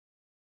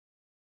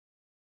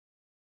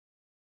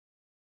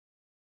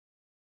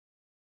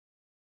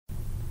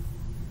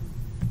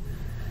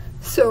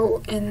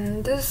So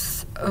in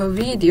this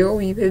video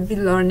we will be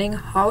learning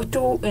how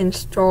to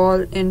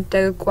install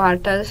Intel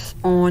Quartus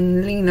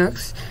on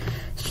Linux.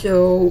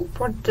 So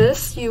for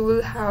this you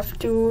will have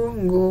to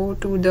go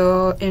to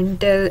the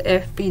Intel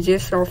FPGA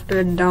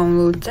software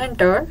download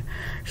center.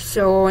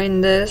 So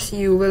in this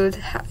you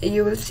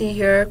will see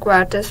here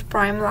Quartus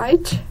Prime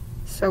Lite.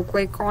 So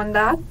click on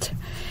that,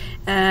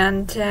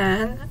 and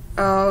then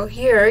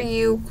here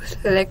you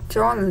select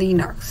on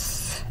Linux.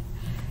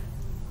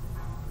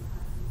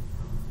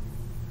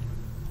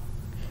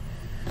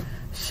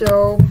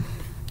 So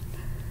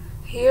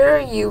here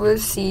you will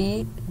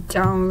see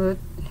download,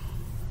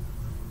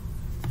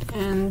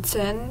 and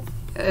then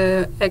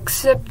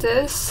accept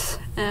this,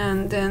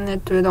 and then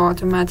it will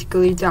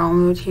automatically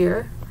download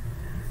here.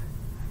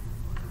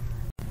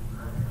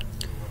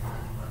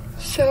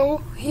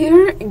 So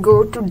here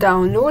go to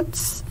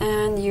downloads,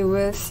 and you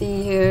will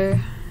see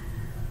here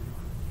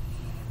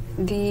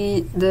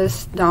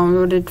this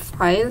downloaded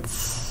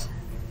files.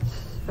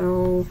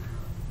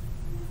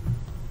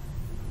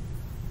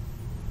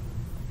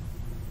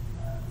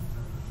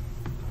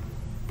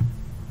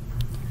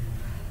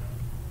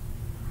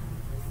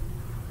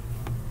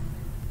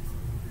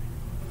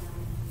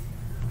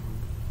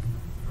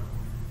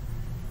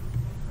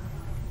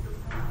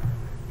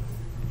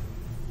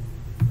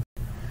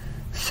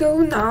 So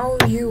now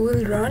you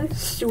will run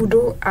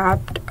sudo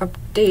apt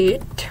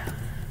update.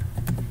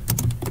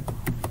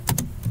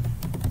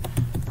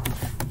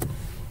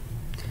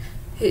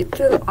 It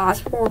will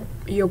ask for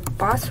your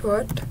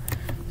password.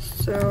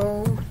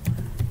 So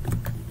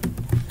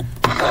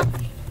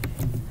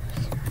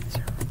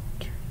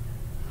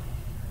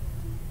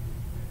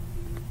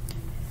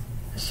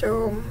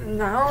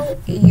now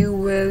you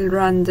will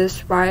run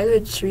this file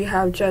which we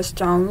have just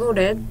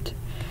downloaded.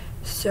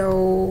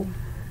 So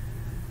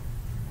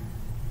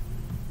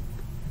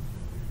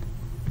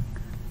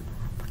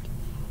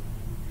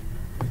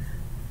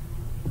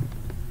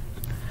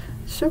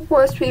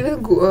first we will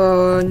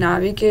go,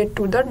 navigate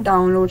to the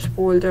downloads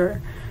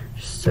folder.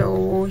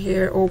 So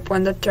here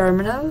open the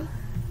terminal.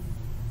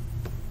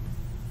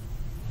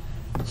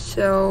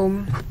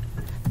 So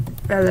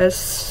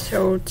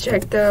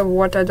check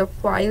what are the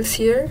files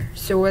here.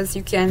 So as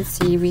you can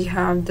see we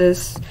have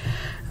this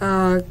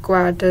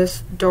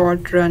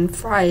quartus.run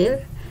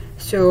file.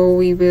 So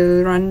we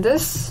will run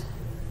this.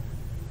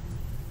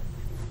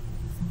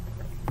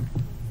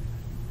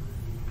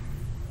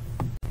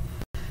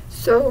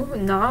 So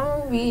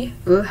now we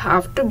will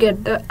have to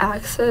get the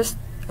access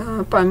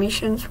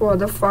permissions for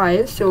the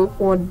file. So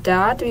for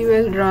that we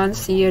will run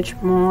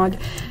chmod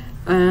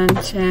and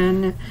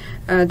then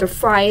the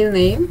file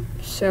name.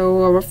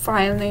 So our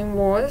file name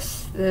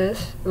was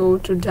this. Go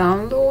to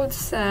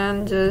downloads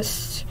and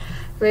just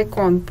click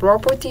on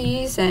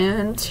properties,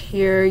 and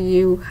here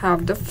you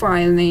have the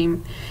file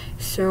name.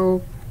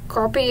 So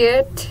copy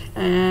it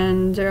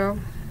and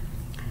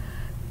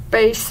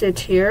paste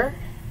it here.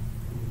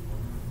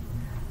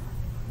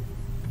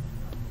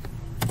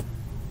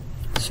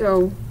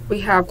 So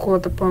we have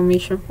got the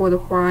permission for the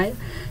file.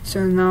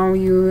 So now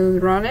you will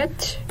run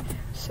it.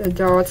 So /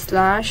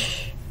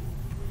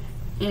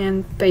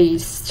 and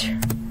paste.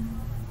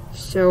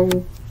 So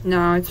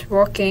now it's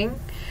working.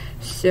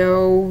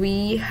 So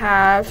we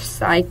have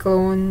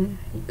Cyclone.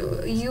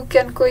 You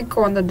can click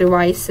on the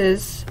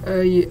devices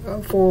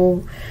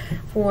for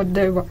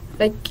the,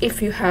 like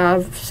if you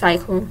have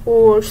Cyclone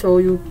 4, so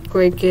you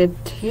click it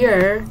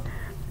here,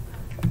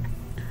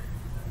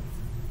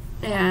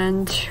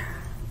 and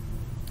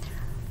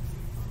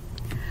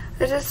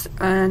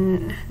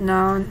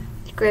now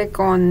click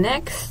on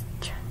next.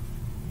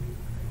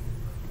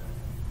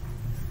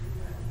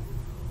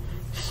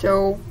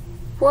 So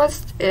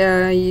first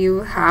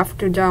you have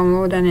to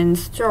download and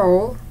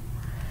install.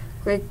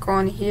 Click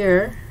on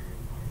here.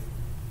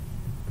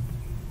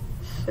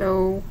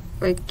 So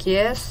click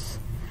yes.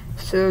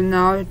 So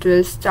now it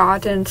will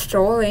start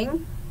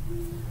installing.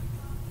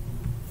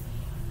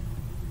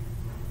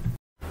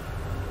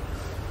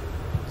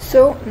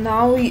 So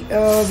now we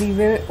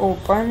will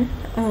open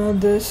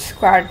this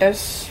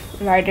Quartus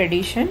Lite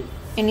edition.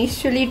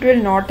 Initially it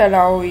will not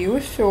allow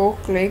you, so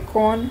click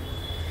on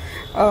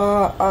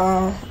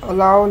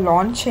allow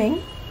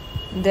launching,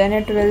 then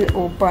it will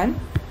open.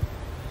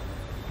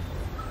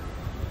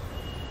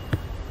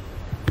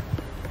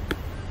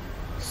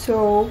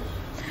 So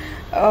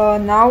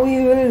now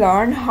we will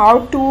learn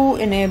how to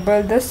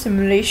enable the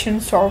simulation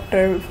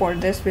software for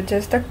this, which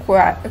is the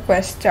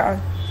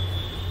Questa.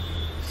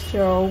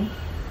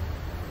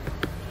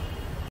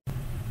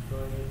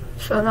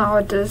 So now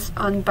it is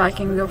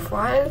unpacking the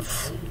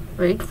files.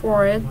 Wait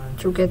for it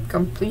to get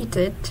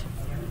completed.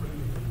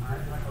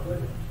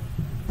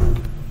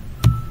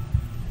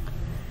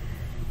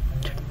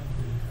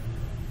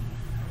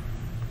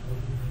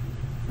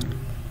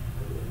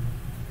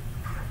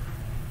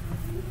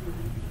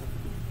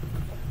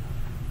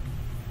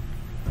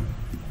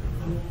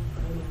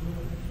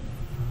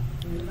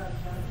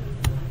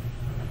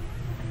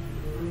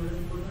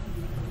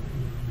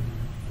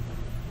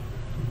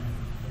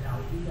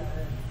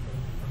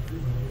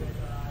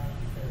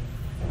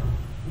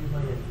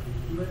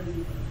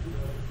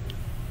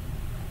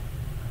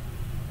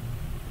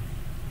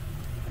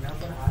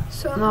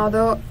 So now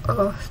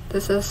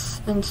this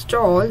is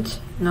installed.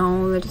 Now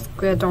let us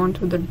get on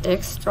to the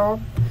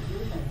desktop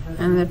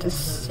and let us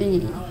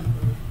see.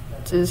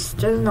 It is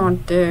still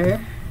not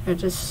there.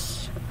 Let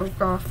us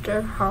look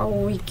after how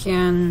we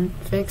can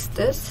fix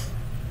this.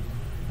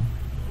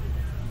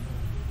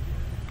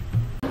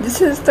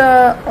 This is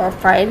the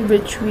file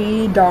which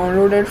we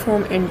downloaded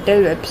from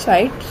Intel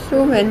website.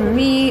 So when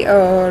we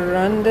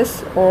run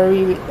this, or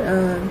we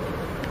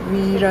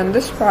run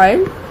this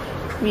file,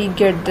 we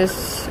get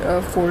this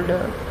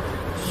folder.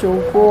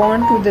 So go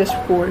on to this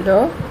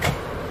folder,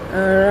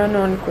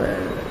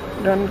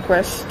 run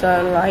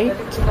Questa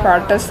Lite,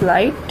 Quartus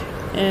Lite,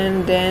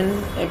 and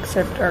then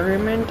accept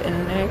agreement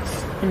and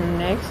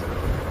next,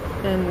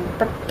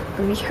 but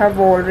we have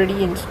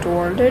already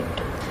installed it.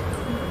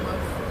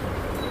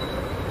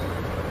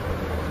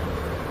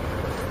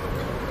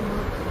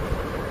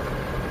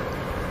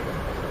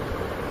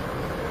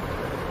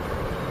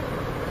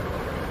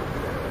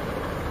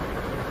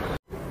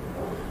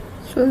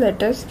 So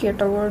let us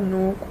get our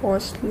no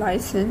cost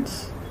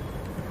license.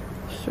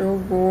 So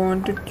go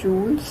on to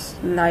tools,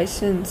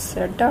 license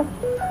setup.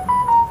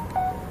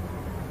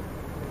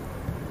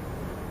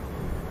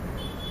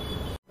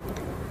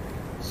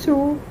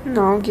 So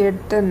now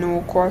get the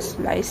no cost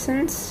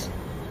license.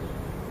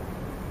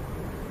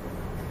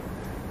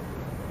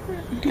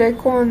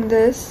 Click on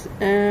this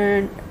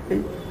and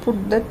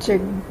put the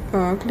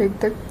click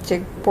the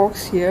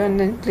checkbox here and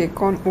then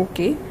click on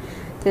OK.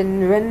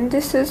 Then when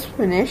this is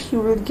finished, you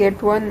will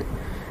get one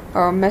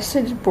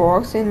message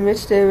box in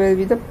which there will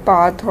be the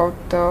path of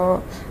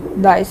the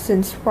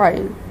license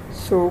file.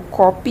 So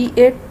copy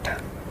it.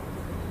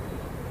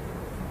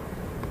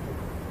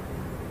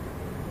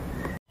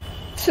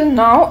 So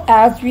now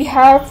as we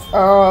have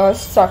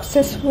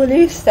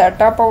successfully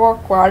set up our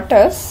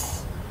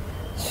Quartus,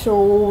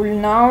 so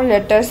now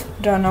let us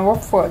run our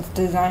first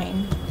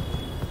design.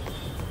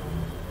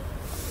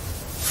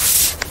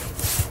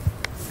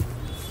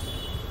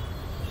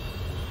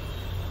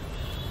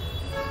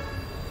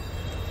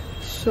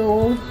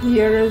 So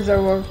here is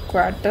our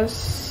Quartus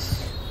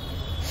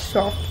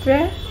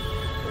software.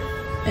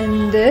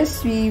 In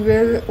this we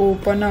will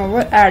open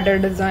our adder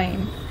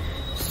design.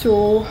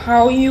 So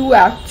how you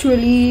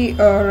actually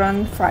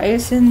run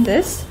files in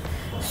this?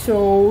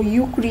 So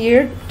you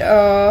create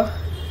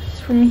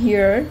from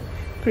here,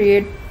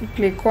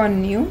 click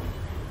on new,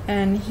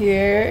 and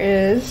here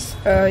is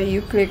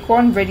you click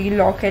on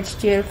Verilog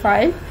HTML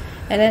file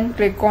and then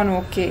click on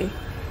OK.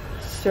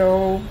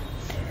 So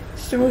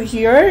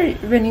here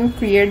when you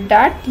create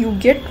that, you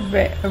get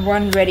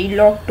one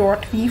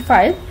verilog.v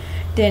file.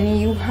 Then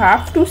you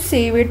have to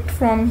save it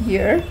from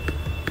here,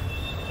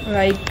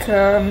 like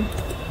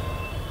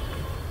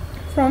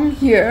from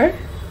here.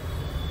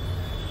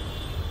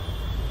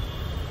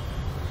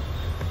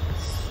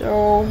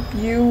 So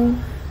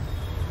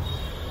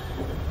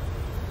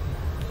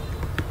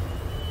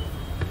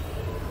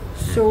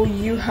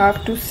you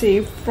have to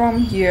save from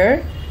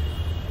here.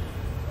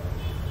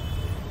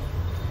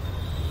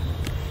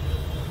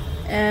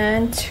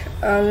 And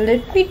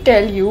let me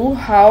tell you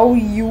how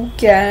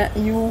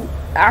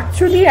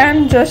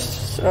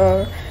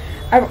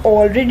I've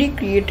already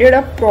created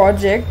a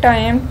project. I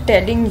am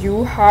telling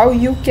you how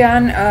you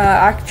can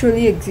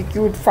actually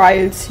execute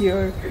files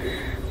here.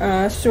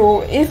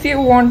 So if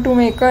you want to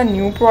make a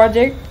new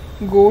project,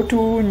 go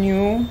to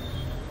new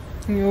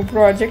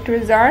project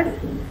wizard.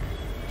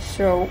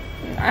 So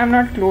I'm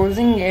not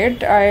closing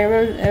it, I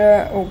will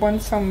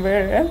open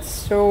somewhere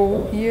else.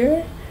 So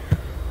here,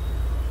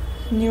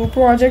 new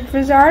project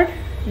wizard.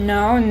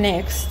 Now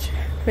next,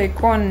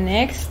 click on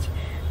next,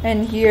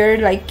 and here,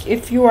 like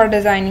if you are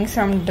designing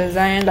some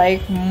design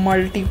like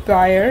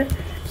multiplier,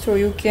 so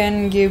you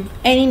can give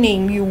any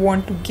name you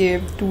want to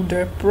give to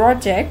the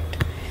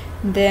project.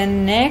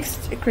 Then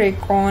next,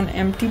 click on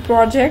empty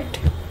project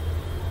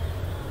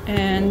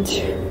and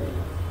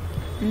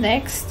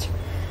next.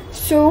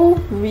 So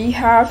we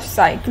have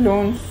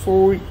Cyclone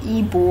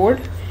 4E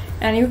board,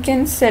 and you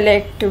can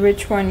select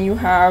which one you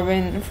have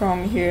in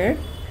from here.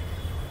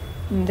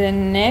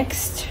 Then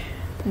next,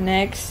 and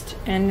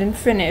then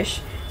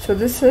finish. So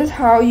this is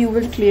how you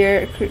will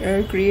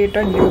create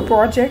a new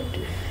project.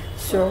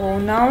 So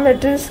now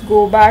let us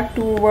go back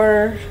to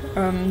our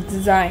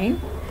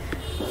design.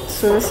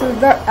 So this is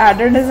the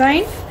adder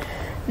design.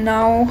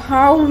 Now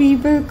how we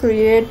will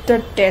create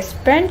the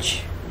test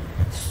bench.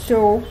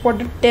 So for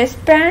the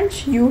test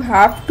bench, you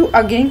have to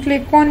again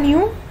click on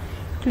new,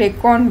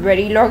 click on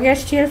Verilog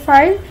HTML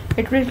file.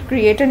 It will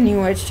create a new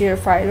HTML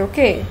file,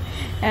 okay?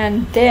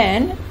 And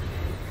then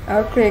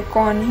click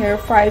on here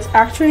files.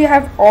 Actually I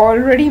have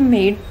already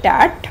made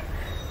that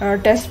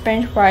test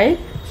bench file.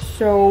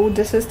 So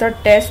this is the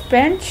test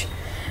bench,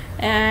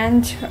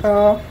 and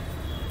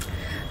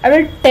I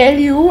will tell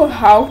you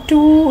how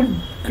to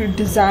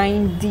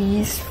design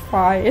these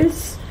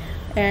files,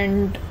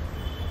 and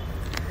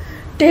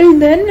till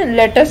then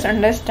let us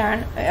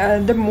understand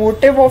the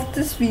motive of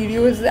this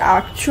video is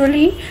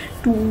actually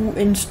to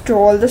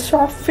install the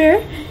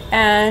software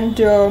and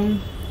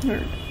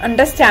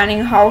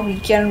understanding how we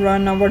can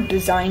run our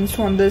designs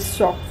on this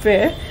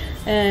software,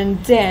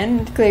 and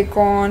then click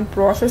on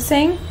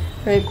processing,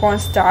 click on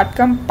start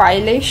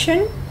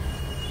compilation.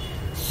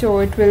 So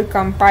it will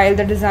compile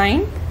the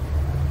design.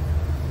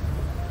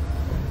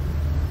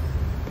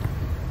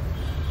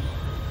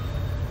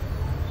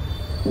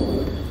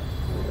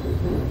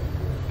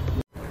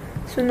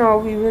 So now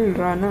we will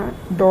run a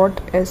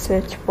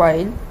 .sh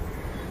file.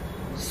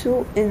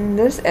 So in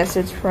this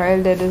sh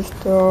file, that is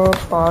the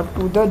path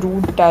to the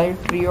root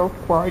directory of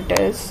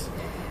Quartus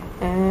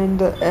and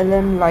the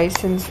LM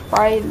license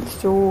file.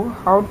 So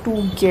how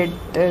to get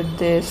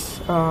this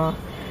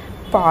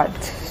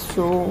path?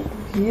 So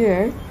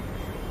here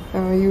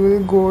you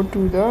will go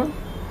to the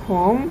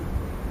home,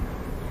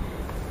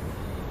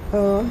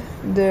 the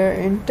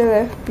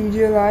Intel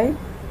FPGA Lite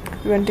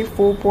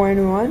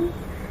 24.1,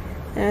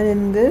 and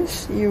in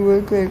this you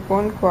will click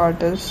on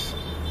Quartus,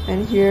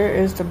 and here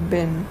is the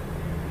bin.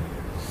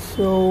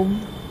 So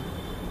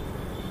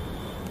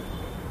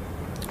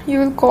you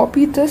will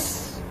copy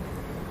this.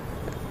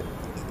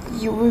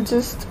 You will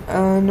just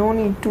no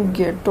need to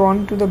get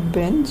onto the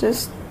bin,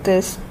 just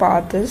this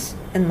path is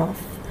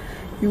enough.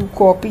 You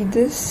copy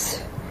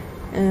this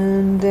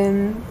and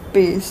then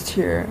paste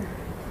here,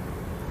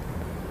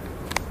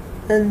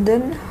 and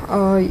then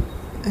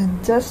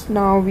just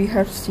now we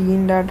have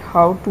seen that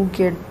how to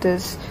get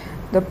this,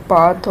 the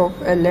path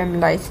of LM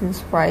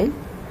license file.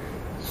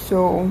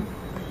 So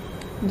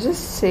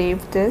just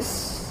save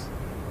this,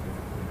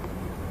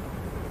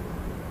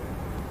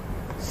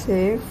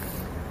 save,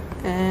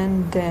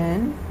 and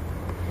then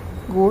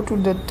go to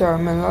the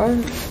terminal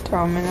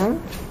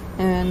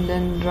and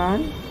then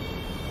run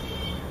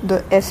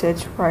the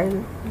sh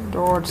file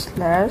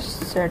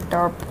 /setup.sh.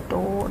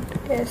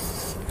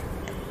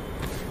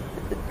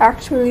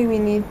 Actually we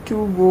need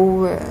to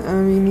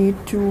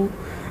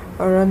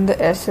run the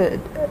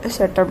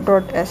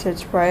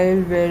setup.sh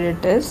file where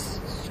it is.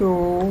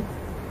 So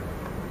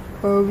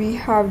we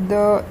have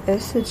the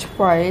sh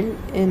file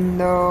in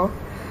the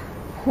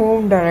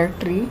home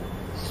directory,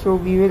 so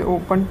we will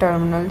open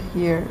terminal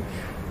here.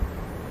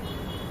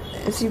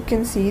 As you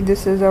can see,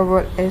 this is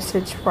our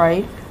sh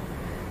file,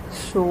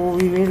 so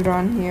we will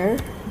run here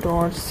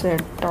 .sh/setup.sh.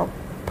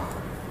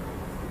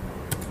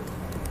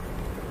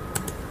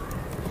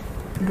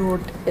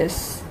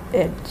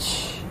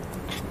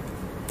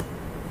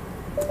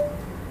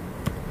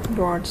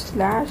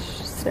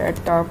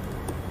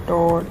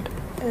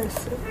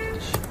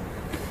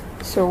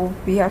 So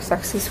we have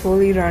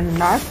successfully run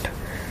that.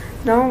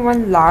 Now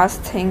one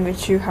last thing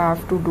which you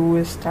have to do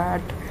is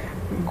that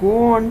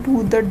go on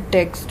to the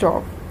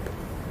desktop.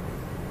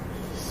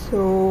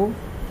 So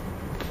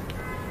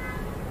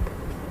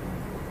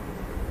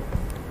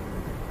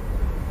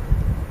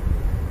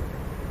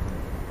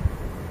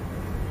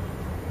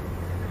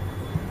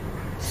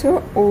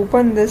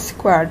open this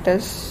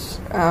Quartus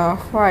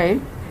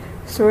file.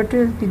 So it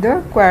will be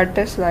the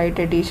Quartus Lite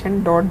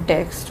Edition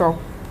 .desktop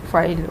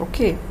file.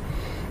 Okay,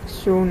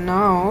 so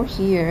now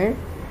here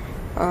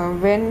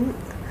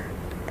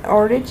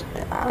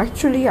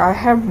actually I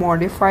have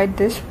modified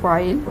this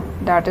file,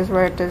 that is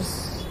why it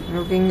is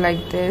looking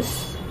like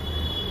this.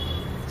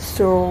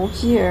 So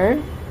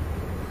here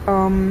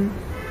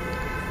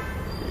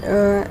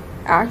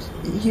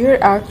here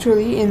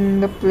actually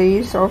in the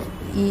place of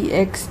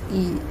exec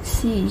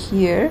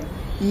here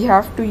you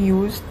have to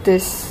use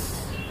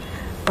this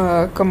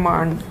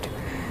command.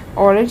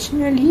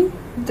 Originally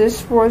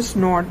this was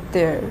not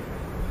there,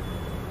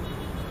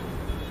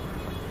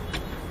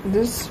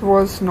 this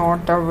was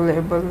not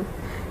available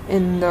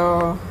in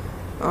the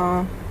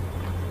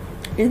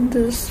in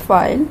this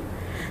file,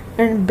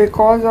 and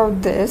because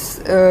of this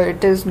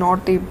it is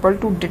not able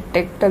to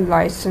detect the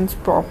license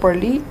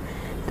properly,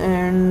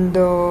 and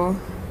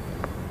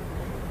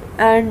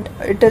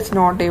it is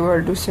not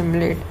able to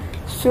simulate.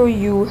 So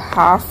you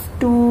have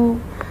to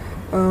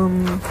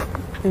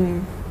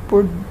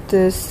put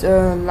this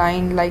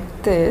line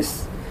like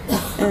this,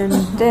 and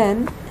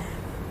then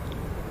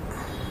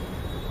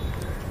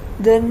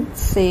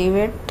save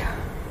it,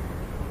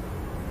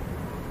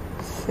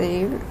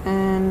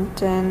 and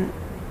then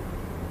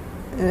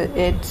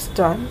it's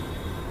done.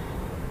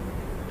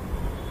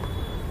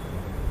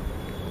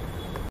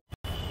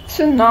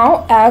 So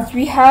now as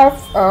we have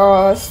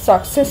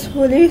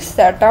successfully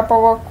set up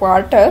our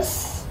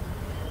Quartus,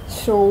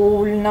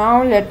 so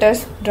now let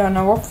us run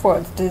our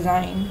first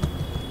design.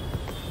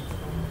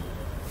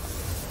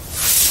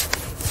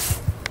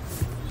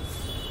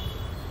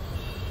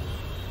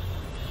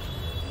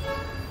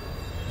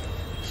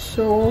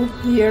 So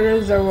here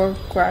is our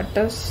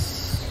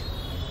Quartus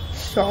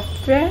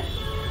software.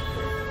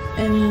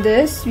 In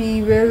this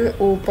we will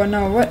open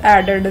our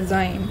adder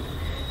design.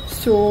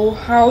 So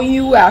how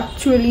you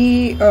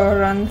actually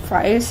run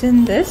files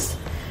in this?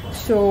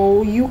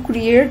 So you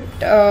create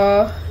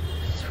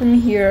from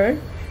here,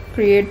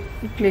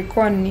 click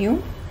on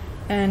new,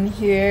 and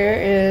here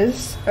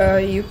is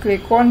you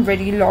click on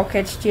Verilog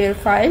HTML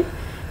file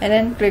and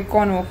then click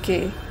on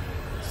OK.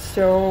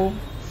 So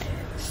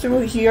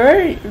So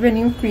here when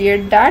you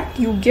create that,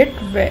 you get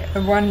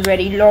one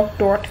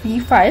verilog.v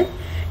file.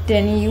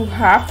 Then you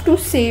have to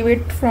save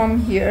it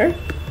from here,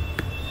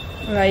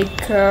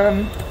 like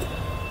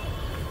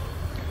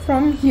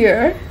from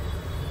here.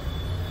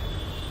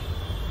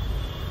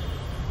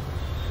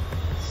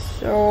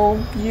 So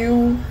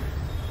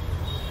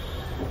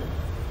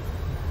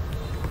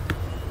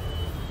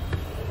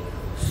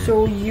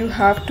you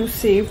have to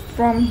save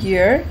from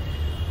here,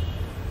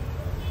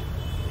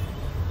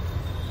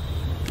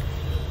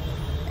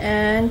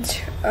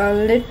 and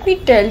let me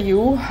tell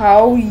you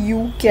how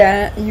you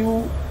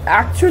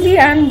actually,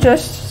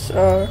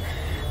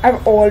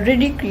 I've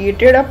already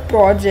created a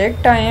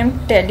project. I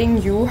am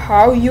telling you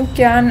how you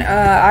can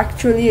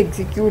actually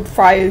execute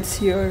files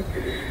here.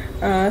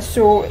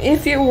 So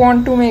if you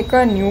want to make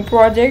a new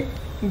project,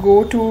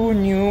 go to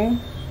new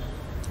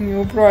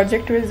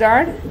project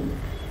wizard.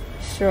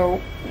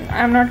 So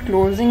I'm not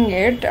closing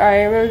it,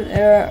 I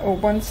will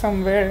open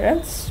somewhere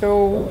else.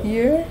 So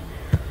here,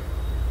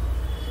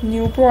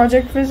 new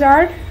project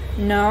wizard.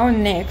 Now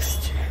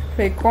next,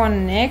 click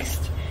on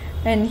next,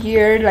 and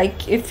here,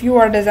 like if you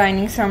are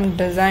designing some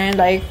design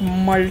like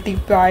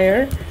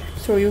multiplier,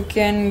 so you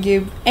can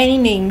give any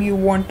name you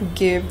want to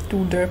give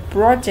to the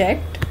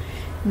project.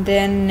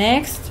 Then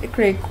next,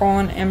 click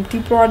on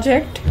empty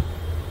project,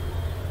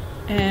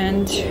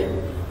 and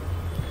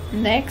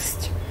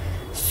next.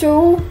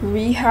 So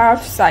we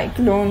have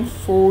Cyclone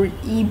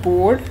 4E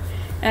board,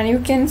 and you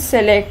can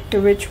select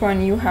which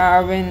one you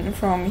have in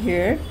from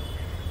here.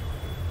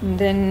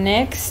 Then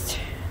next,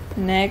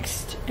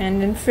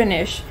 and then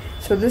finish.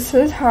 So this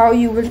is how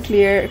you will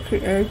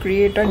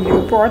create a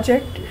new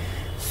project.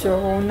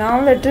 So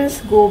now let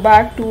us go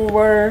back to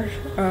our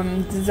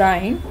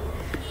design.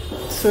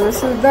 So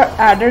this is the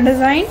adder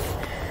design.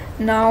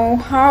 Now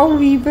how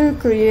we will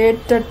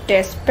create the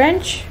test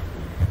bench.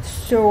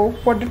 So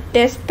for the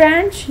test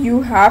bench,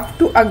 you have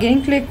to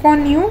again click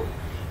on new,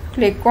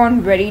 click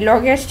on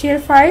verilog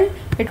HTML file.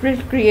 It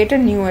will create a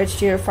new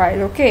HTML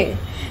file, okay?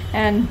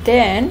 And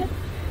then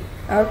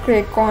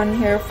click on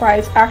here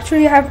files.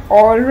 Actually I have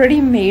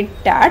already made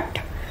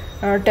that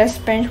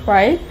test bench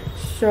file.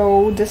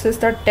 So this is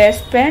the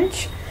test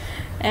bench,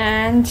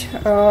 and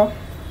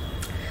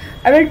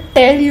I will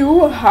tell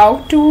you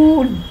how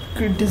to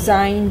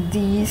design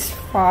these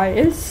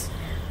files,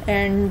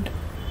 and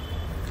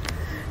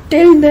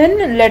till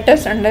then let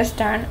us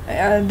understand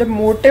the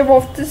motive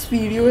of this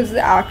video is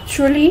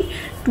actually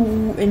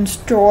to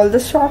install the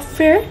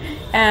software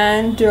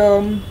and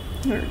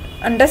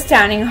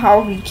understanding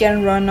how we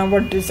can run our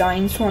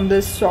designs on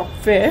this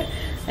software.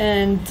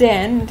 And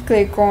then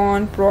click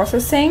on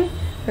processing,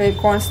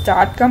 click on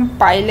start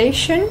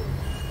compilation.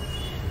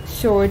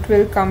 So it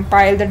will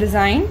compile the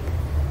design.